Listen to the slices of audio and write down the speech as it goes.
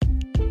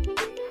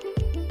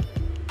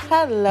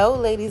Hello,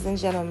 ladies and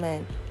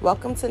gentlemen.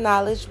 Welcome to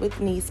Knowledge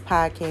with Niece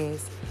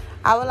podcast.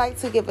 I would like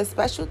to give a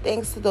special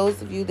thanks to those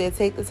of you that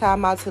take the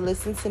time out to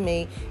listen to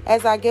me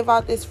as I give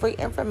out this free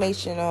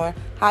information on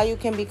how you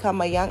can become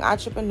a young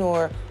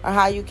entrepreneur or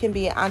how you can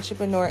be an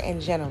entrepreneur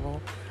in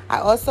general. I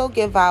also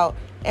give out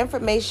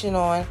information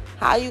on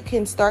how you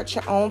can start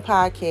your own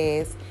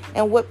podcast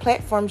and what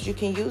platforms you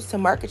can use to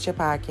market your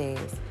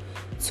podcast.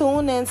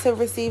 Tune in to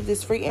receive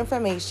this free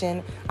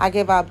information. I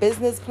give out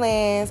business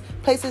plans,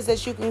 places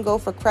that you can go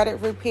for credit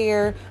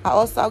repair. I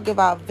also give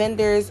out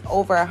vendors,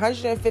 over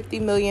 150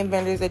 million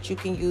vendors that you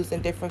can use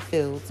in different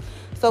fields.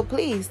 So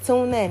please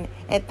tune in.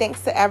 And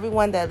thanks to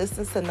everyone that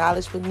listens to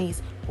Knowledge with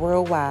Niece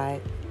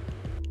worldwide.